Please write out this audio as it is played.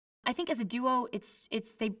I think as a duo,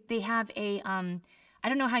 they have a I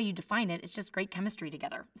don't know how you define it. It's just great chemistry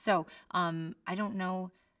together. So I don't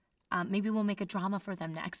know. Maybe we'll make a drama for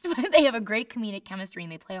them next. But they have a great comedic chemistry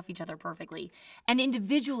and they play off each other perfectly. And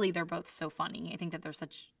individually, they're both so funny. I think that they're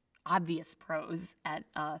such obvious pros at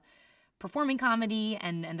performing comedy,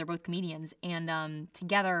 and they're both comedians. And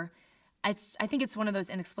together, I think it's one of those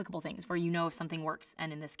inexplicable things where you know if something works,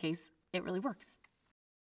 and in this case, it really works.